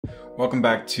Welcome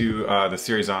back to the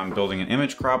series on building an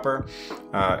image cropper.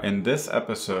 In this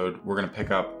episode, we're going to pick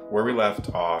up where we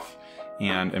left off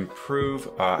and improve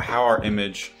how our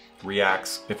image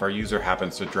reacts if our user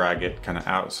happens to drag it kind of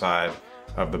outside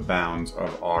of the bounds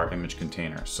of our image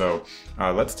container. So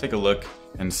let's take a look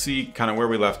and see kind of where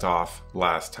we left off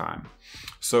last time.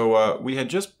 So we had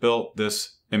just built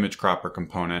this image cropper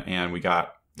component and we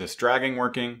got this dragging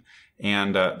working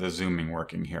and the zooming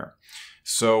working here.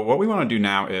 So what we want to do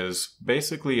now is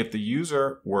basically if the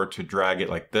user were to drag it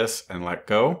like this and let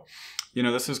go, you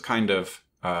know, this is kind of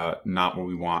not what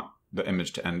we want the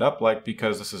image to end up like,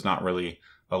 because this is not really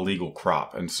a legal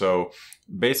crop. And so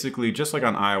basically, just like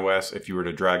on iOS, if you were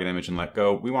to drag an image and let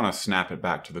go, we want to snap it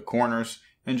back to the corners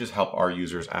and just help our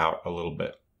users out a little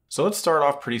bit. So let's start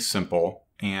off pretty simple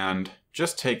and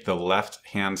just take the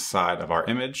left-hand side of our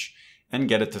image and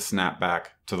get it to snap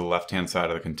back to the left-hand side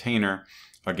of the container.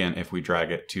 Again, if we drag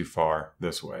it too far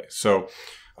this way. So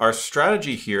our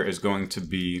strategy here is going to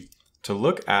be to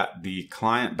look at the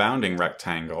client bounding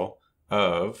rectangle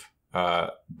of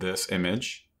this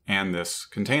image and this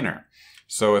container.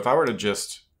 So if I were to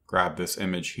just grab this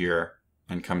image here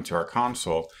and come to our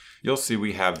console, you'll see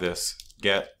we have this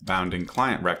get bounding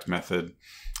client rect method.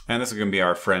 And this is going to be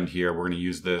our friend here. We're going to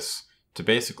use this to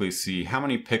basically see how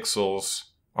many pixels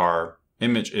our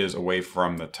image is away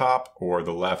from the top or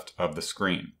the left of the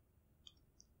screen.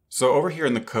 So over here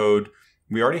in the code,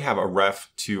 we already have a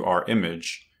ref to our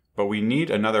image, but we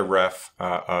need another ref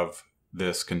of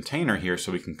this container here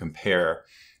so we can compare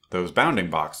those bounding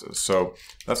boxes. So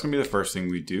that's going to be the first thing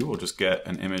we do. We'll just get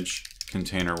an image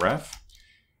container ref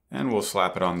and we'll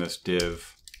slap it on this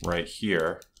div right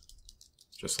here,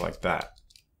 just like that.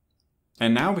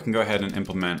 And now we can go ahead and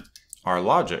implement our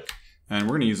logic. And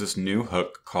we're going to use this new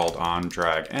hook called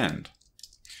onDragEnd.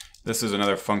 This is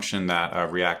another function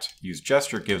that React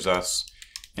useGesture gives us.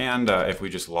 And if we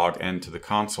just log end to the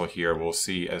console here, we'll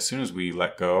see as soon as we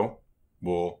let go,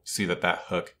 we'll see that that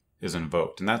hook is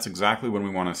invoked. And that's exactly when we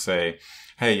want to say,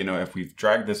 hey, you know, if we've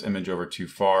dragged this image over too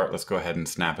far, let's go ahead and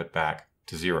snap it back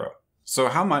to 0. So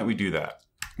how might we do that?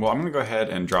 Well, I'm going to go ahead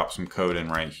and drop some code in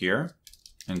right here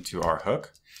into our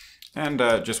hook and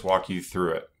just walk you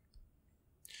through it.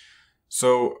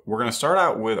 So we're going to start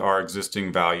out with our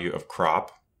existing value of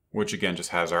crop, which again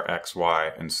just has our X,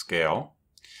 Y, and scale.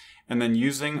 And then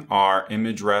using our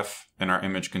image ref and our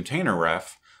image container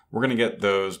ref, we're going to get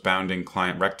those bounding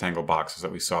client rectangle boxes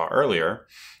that we saw earlier.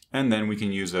 And then we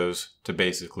can use those to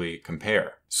basically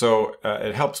compare. So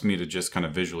it helps me to just kind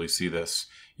of visually see this.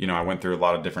 You know, I went through a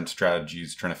lot of different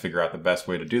strategies trying to figure out the best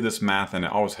way to do this math, and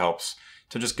it always helps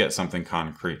to just get something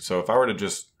concrete. So if I were to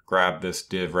just grab this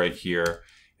div right here,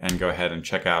 and go ahead and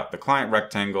check out the client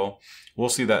rectangle, we'll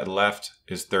see that left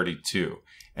is 32.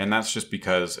 And that's just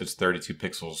because it's 32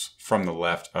 pixels from the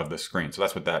left of the screen. So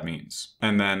that's what that means.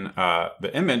 And then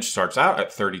the image starts out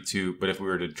at 32, but if we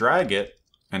were to drag it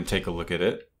and take a look at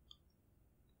it,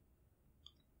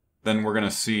 then we're going to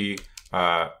see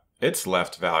its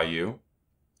left value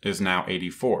is now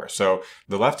 84. So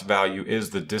the left value is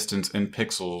the distance in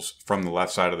pixels from the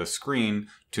left side of the screen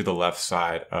to the left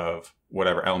side of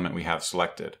whatever element we have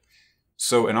selected.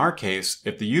 So in our case,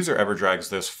 if the user ever drags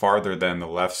this farther than the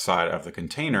left side of the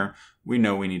container, we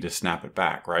know we need to snap it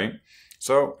back, right?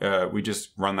 So we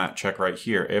just run that check right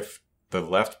here. If the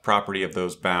left property of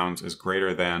those bounds is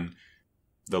greater than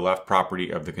the left property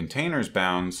of the container's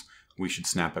bounds, we should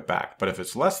snap it back. But if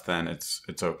it's less than, it's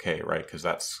okay, right? Because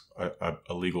that's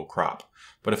a legal crop.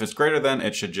 But if it's greater than,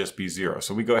 it should just be 0.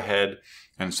 So we go ahead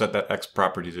and set that X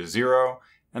property to 0,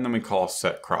 and then we call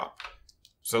setCrop.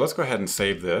 So let's go ahead and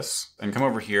save this and come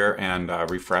over here and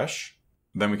refresh.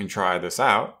 Then we can try this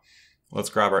out.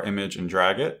 Let's grab our image and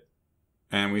drag it,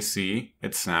 and we see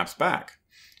it snaps back.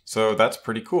 So that's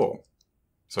pretty cool.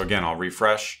 So again, I'll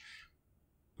refresh.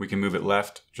 We can move it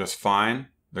left just fine.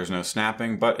 There's no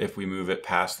snapping, but if we move it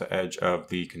past the edge of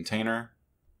the container,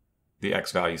 the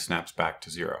X value snaps back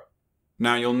to 0.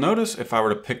 Now you'll notice if I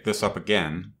were to pick this up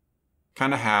again,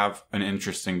 kind of have an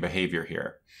interesting behavior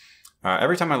here.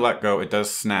 Every time I let go, it does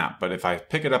snap, but if I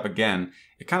pick it up again,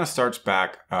 it kind of starts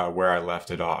back where I left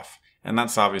it off. And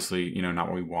that's obviously, you know, not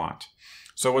what we want.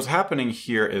 So what's happening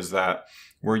here is that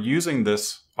we're using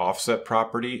this offset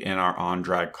property in our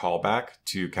onDrag callback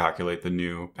to calculate the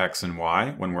new X and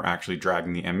Y when we're actually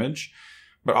dragging the image.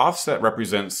 But offset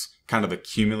represents kind of the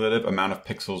cumulative amount of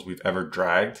pixels we've ever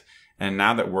dragged. And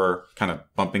now that we're kind of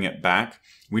bumping it back,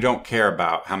 we don't care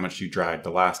about how much you dragged the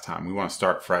last time. We want to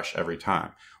start fresh every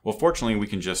time. Well, fortunately, we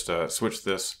can just switch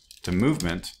this to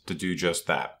movement to do just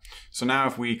that. So now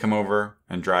if we come over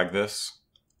and drag this,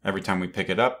 every time we pick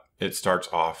it up, it starts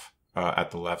off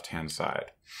at the left-hand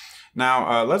side.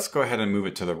 Now, let's go ahead and move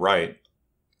it to the right,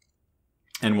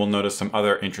 and we'll notice some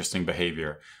other interesting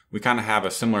behavior. We kind of have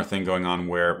a similar thing going on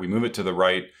where we move it to the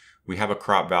right, we have a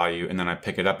crop value, and then I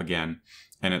pick it up again,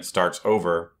 and it starts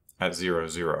over at 0,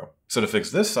 0. So to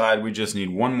fix this side, we just need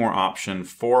one more option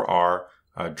for our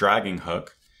dragging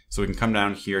hook. So we can come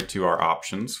down here to our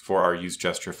options for our use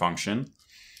gesture function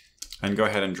and go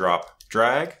ahead and drop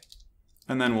drag,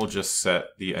 and then we'll just set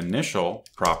the initial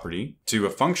property to a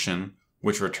function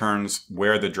which returns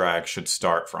where the drag should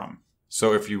start from.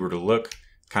 So if you were to look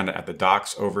kind of at the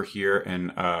docs over here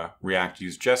in React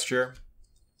Use Gesture,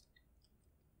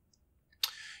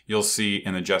 you'll see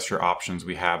in the gesture options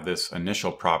we have this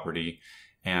initial property,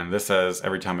 and this says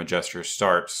every time a gesture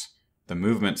starts, the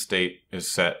movement state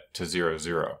is set to 0,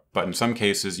 0. But in some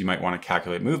cases, you might want to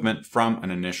calculate movement from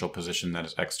an initial position that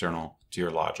is external to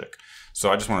your logic. So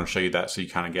I just want to show you that so you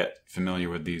kind of get familiar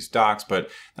with these docs, but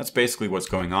that's basically what's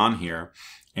going on here.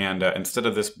 And instead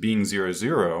of this being 0,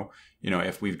 0,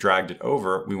 if we've dragged it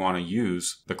over, we want to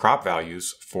use the crop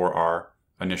values for our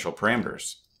initial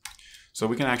parameters. So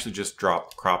we can actually just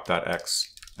drop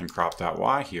crop.x and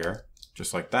crop.y here,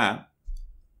 just like that.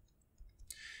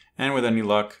 And with any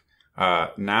luck,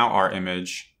 now our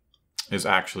image is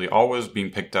actually always being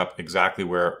picked up exactly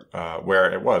where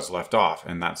it was left off.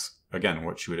 And that's, again,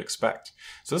 what you would expect.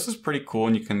 So this is pretty cool,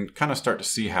 and you can kind of start to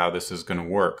see how this is going to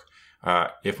work.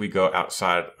 If we go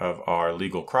outside of our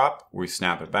legal crop, we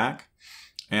snap it back,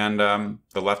 and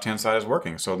the left-hand side is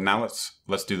working. So now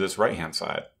let's do this right-hand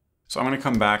side. So I'm going to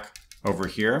come back over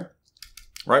here,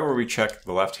 right where we check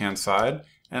the left-hand side,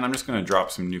 and I'm just going to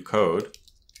drop some new code.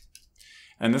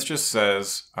 And this just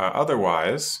says,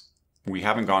 otherwise, we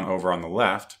haven't gone over on the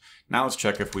left. Now let's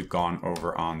check if we've gone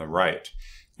over on the right.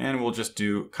 And we'll just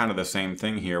do kind of the same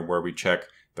thing here where we check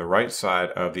the right side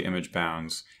of the image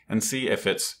bounds and see if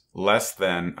it's less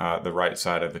than the right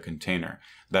side of the container.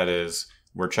 That is,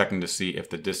 we're checking to see if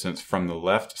the distance from the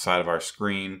left side of our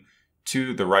screen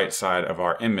to the right side of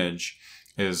our image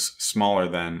is smaller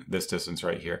than this distance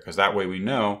right here, because that way we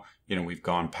know, we've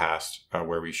gone past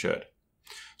where we should.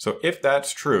 So if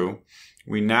that's true,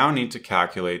 we now need to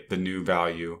calculate the new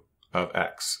value of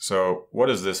x. So what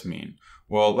does this mean?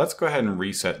 Well, let's go ahead and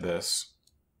reset this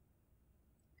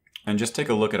and just take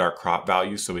a look at our crop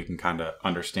values so we can kind of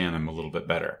understand them a little bit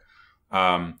better.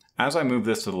 As I move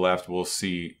this to the left, we'll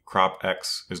see crop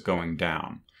x is going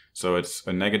down. So it's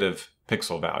a negative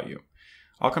pixel value.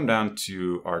 I'll come down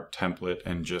to our template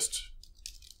and just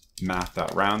math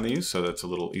that around these so that's a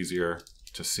little easier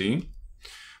to see.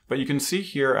 But you can see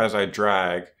here as I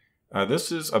drag, this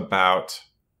is about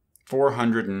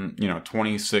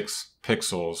 426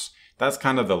 pixels. That's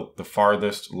kind of the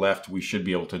farthest left we should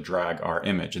be able to drag our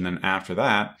image. And then after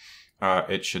that,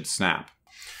 it should snap.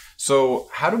 So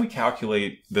how do we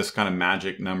calculate this kind of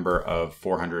magic number of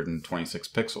 426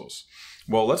 pixels?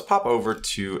 Well, let's pop over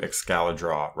to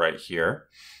Excalidraw right here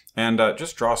and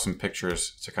just draw some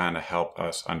pictures to kind of help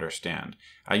us understand.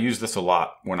 I use this a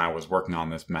lot when I was working on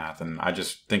this math, and I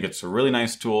just think it's a really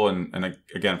nice tool. And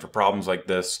again, for problems like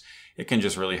this, it can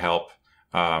just really help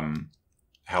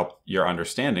your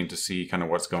understanding to see kind of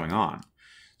what's going on.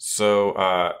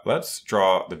 So let's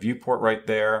draw the viewport right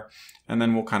there, and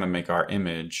then we'll kind of make our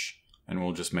image, and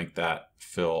we'll just make that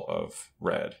fill of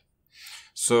red.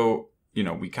 So,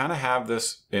 we kind of have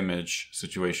this image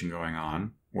situation going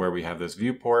on where we have this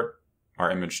viewport, our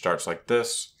image starts like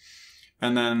this,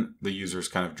 and then the user's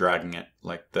kind of dragging it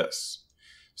like this.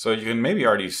 So you can maybe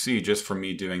already see just from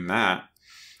me doing that,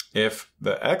 if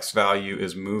the X value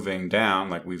is moving down,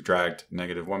 like we've dragged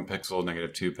 -1 pixel,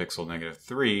 -2 pixel,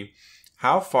 -3,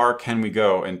 how far can we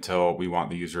go until we want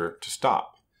the user to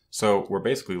stop? So we're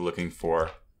basically looking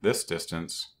for this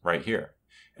distance right here.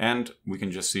 And we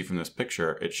can just see from this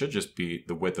picture, it should just be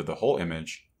the width of the whole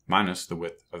image minus the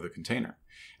width of the container.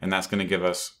 And that's going to give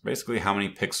us basically how many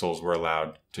pixels we're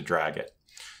allowed to drag it.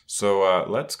 So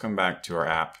let's come back to our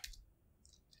app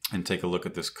and take a look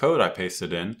at this code I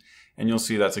pasted in, and you'll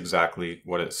see that's exactly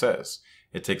what it says.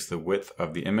 It takes the width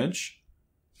of the image,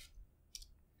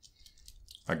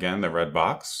 again, the red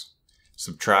box,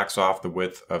 subtracts off the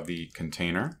width of the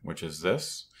container, which is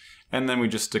this, and then we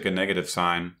just stick a negative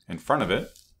sign in front of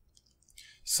it,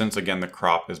 since again the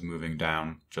crop is moving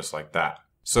down just like that.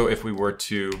 So if we were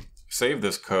to save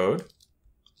this code,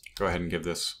 go ahead and give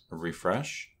this a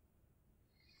refresh,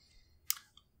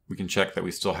 we can check that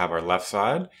we still have our left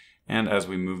side, and as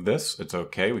we move this, it's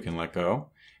okay, we can let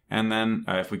go. And then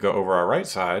if we go over our right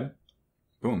side,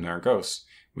 boom, there it goes.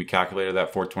 We calculated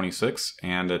that 426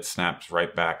 and it snaps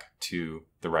right back to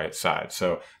the right side.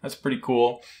 So that's pretty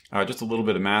cool. Just a little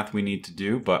bit of math we need to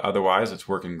do, but otherwise it's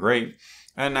working great.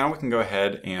 And now we can go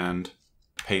ahead and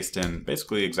paste in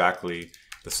basically exactly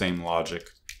the same logic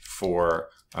for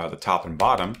the top and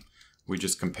bottom. We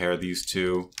just compare these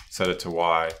two, set it to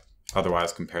Y,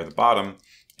 otherwise compare the bottom,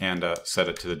 and set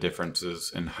it to the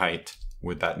differences in height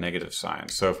with that negative sign.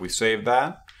 So if we save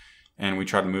that and we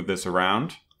try to move this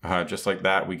around, just like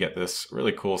that, we get this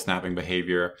really cool snapping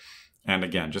behavior. And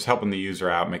again, just helping the user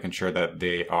out, making sure that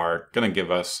they are going to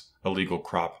give us a legal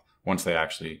crop once they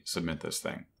actually submit this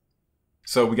thing.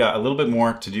 So we got a little bit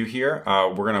more to do here.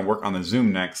 We're going to work on the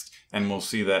zoom next, and we'll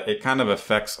see that it kind of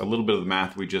affects a little bit of the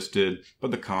math we just did,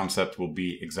 but the concept will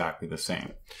be exactly the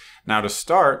same. Now to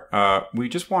start, we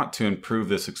just want to improve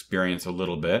this experience a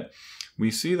little bit. We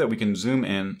see that we can zoom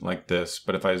in like this,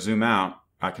 but if I zoom out,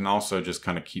 I can also just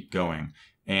kind of keep going.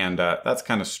 And that's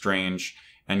kind of strange.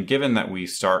 And given that we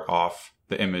start off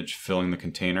the image filling the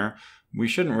container, we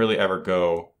shouldn't really ever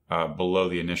go below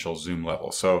the initial zoom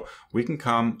level. So we can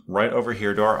come right over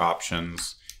here to our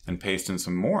options and paste in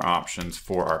some more options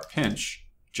for our pinch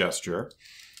gesture.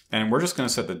 And we're just going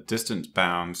to set the distance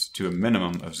bounds to a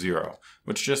minimum of 0,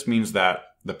 which just means that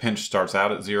the pinch starts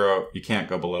out at 0. You can't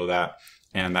go below that,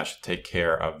 and that should take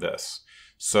care of this.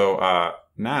 So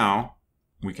now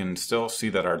we can still see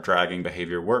that our dragging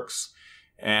behavior works,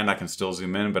 and I can still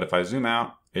zoom in, but if I zoom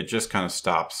out, it just kind of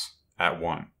stops at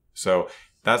 1. So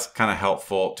that's kind of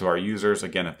helpful to our users.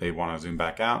 Again, if they want to zoom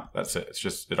back out, that's it. It's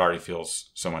just, it already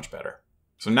feels so much better.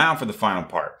 So now for the final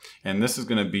part, and this is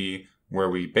going to be where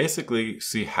we basically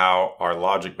see how our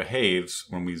logic behaves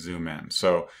when we zoom in.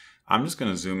 So I'm just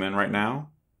going to zoom in right now,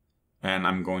 and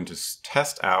I'm going to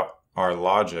test out our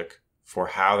logic for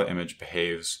how the image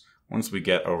behaves once we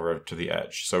get over to the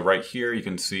edge. So right here, you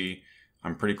can see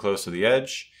I'm pretty close to the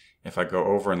edge. If I go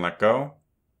over and let go,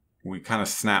 we kind of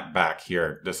snap back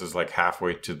here. This is like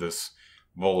halfway to this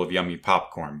bowl of yummy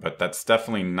popcorn, but that's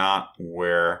definitely not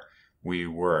where we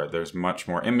were. There's much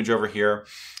more image over here.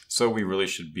 So we really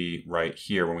should be right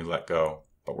here when we let go,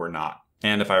 but we're not.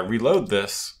 And if I reload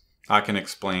this, I can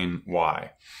explain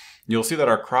why. You'll see that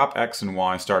our crop X and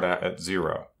Y start at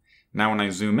 0. Now when I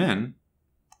zoom in,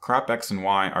 crop X and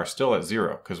Y are still at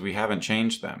 0 because we haven't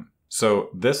changed them. So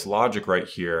this logic right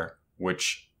here,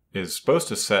 which is supposed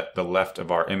to set the left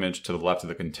of our image to the left of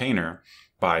the container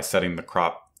by setting the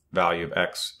crop value of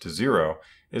X to 0,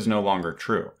 is no longer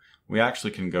true. We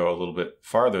actually can go a little bit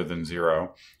farther than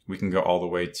 0. We can go all the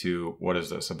way to, what is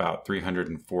this, about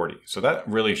 340. So that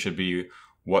really should be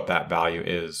what that value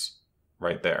is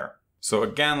right there. So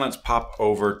again, let's pop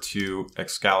over to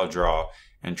Excalidraw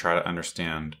and try to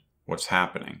understand what's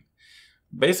happening.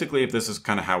 Basically, if this is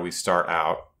kind of how we start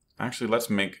out, actually let's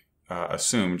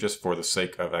assume, just for the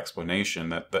sake of explanation,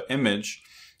 that the image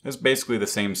is basically the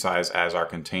same size as our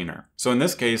container. So in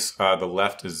this case, the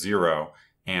left is 0,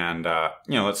 and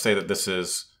let's say that this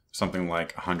is something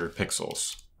like 100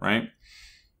 pixels, right?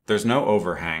 There's no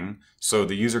overhang, so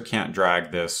the user can't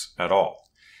drag this at all.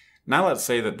 Now let's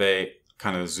say that they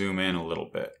kind of zoom in a little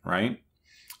bit, right?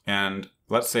 And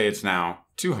let's say it's now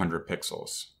 200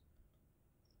 pixels.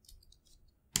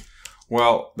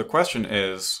 Well, the question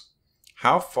is,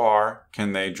 how far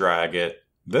can they drag it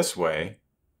this way,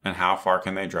 and how far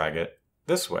can they drag it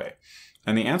this way?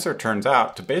 And the answer turns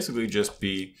out to basically just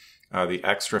be the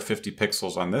extra 50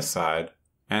 pixels on this side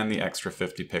and the extra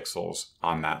 50 pixels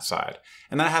on that side.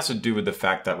 And that has to do with the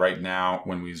fact that right now,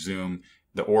 when we zoom,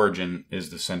 the origin is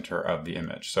the center of the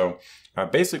image. So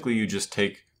basically, you just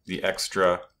take the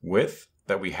extra width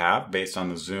that we have based on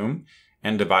the zoom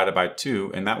and divide it by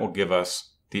 2, and that will give us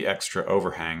the extra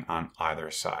overhang on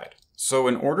either side. So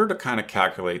in order to kind of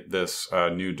calculate this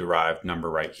new derived number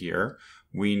right here,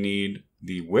 we need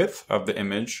the width of the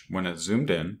image when it's zoomed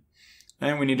in,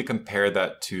 and we need to compare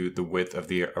that to the width of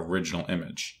the original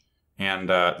image. And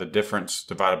the difference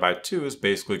divided by 2 is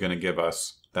basically going to give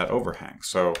us that overhang.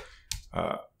 So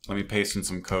let me paste in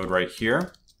some code right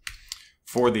here.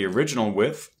 For the original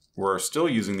width, we're still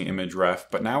using the image ref,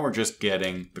 but now we're just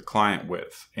getting the client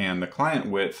width. And the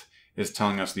client width is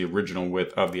telling us the original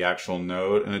width of the actual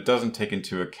node, and it doesn't take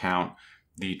into account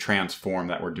the transform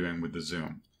that we're doing with the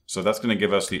zoom. So that's going to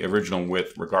give us the original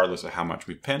width regardless of how much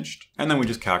we pinched. And then we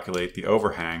just calculate the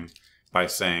overhang by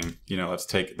saying, let's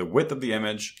take the width of the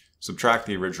image, subtract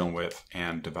the original width,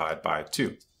 and divide by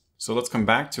 2. So let's come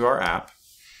back to our app.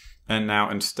 And now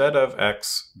instead of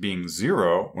X being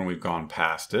 0 when we've gone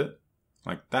past it,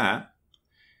 like that,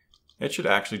 it should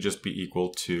actually just be equal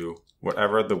to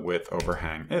whatever the width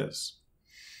overhang is.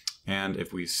 And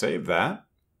if we save that,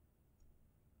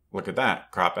 look at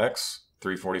that, crop X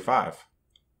 345.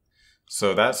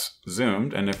 So that's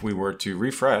zoomed, and if we were to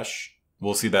refresh,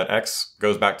 we'll see that X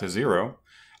goes back to 0.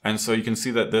 And so you can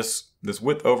see that this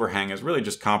width overhang is really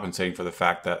just compensating for the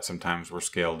fact that sometimes we're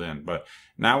scaled in. But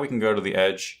now we can go to the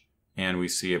edge and we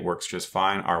see it works just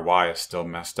fine. Our Y is still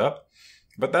messed up,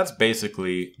 but that's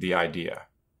basically the idea.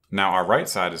 Now our right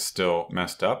side is still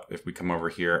messed up. If we come over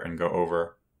here and go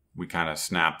over, we kind of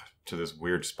snap to this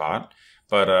weird spot,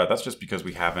 but that's just because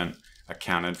we haven't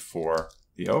accounted for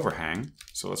the overhang.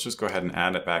 So let's just go ahead and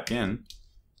add it back in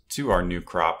to our new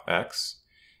crop X.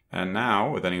 And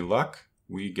now with any luck,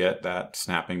 we get that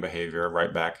snapping behavior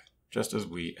right back just as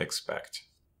we expect.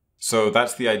 So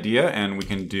that's the idea, and we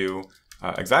can do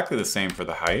exactly the same for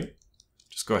the height.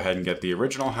 Just go ahead and get the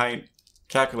original height,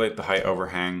 calculate the height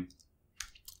overhang,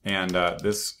 and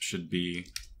this should be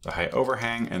the height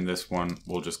overhang, and this one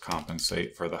will just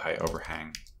compensate for the height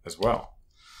overhang as well.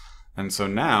 And so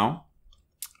now,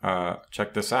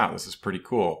 check this out. This is pretty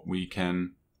cool. We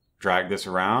can drag this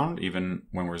around even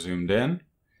when we're zoomed in,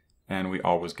 and we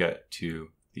always get to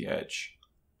the edge.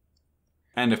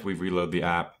 And if we reload the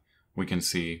app, we can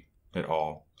see it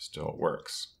all still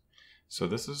works. So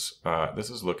this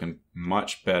is looking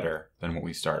much better than what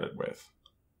we started with.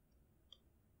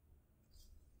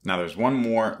 Now there's one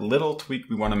more little tweak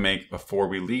we want to make before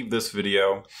we leave this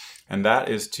video, and that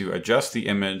is to adjust the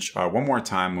image one more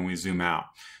time when we zoom out.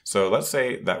 So let's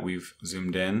say that we've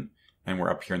zoomed in and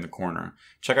we're up here in the corner.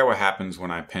 Check out what happens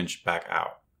when I pinch back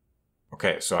out.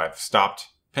 Okay, so I've stopped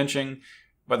pinching,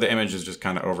 but the image is just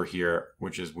kind of over here,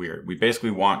 which is weird. We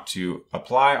basically want to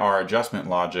apply our adjustment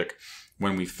logic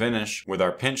when we finish with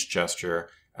our pinch gesture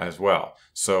as well.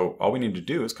 So all we need to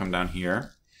do is come down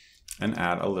here and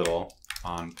add a little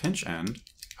on pinch end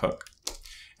hook.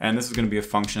 And this is going to be a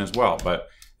function as well, but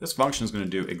this function is going to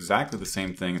do exactly the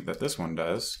same thing that this one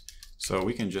does. So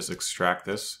we can just extract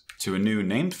this to a new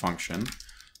named function.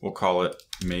 We'll call it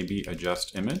maybe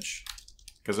adjust image,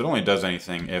 because it only does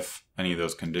anything if any of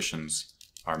those conditions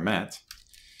are met.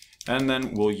 And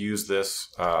then we'll use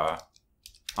this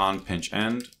on pinch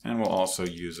end, and we'll also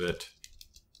use it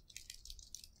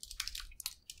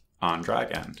on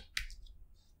drag end.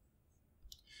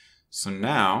 So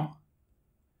now,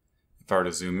 if I were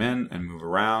to zoom in and move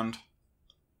around,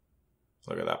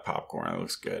 look at that popcorn, it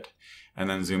looks good. And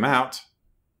then zoom out,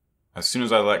 as soon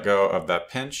as I let go of that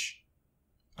pinch,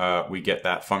 we get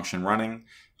that function running,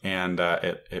 and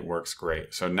it works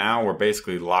great. So now we're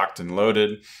basically locked and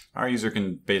loaded. Our user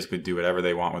can basically do whatever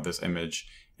they want with this image,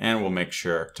 and we'll make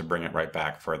sure to bring it right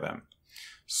back for them.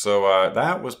 So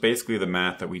that was basically the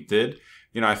math that we did.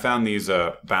 I found these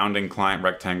bounding client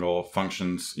rectangle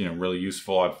functions, really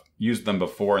useful. I've used them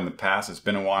before in the past. It's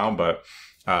been a while, but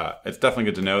it's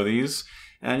definitely good to know these.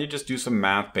 And you just do some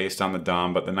math based on the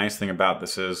DOM. But the nice thing about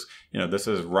this is, this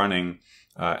is running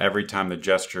every time the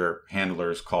gesture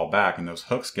handlers call back and those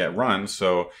hooks get run.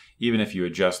 So even if you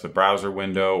adjust the browser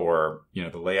window or,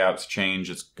 the layouts change,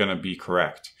 it's going to be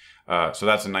correct. So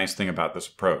that's a nice thing about this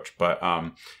approach. But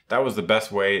that was the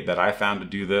best way that I found to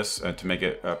do this, to make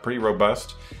it pretty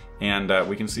robust. And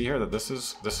we can see here that this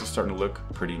is starting to look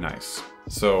pretty nice.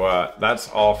 So that's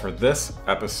all for this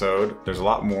episode. There's a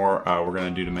lot more we're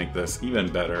going to do to make this even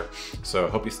better. So I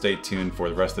hope you stay tuned for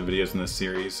the rest of the videos in this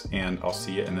series, and I'll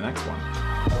see you in the next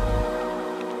one.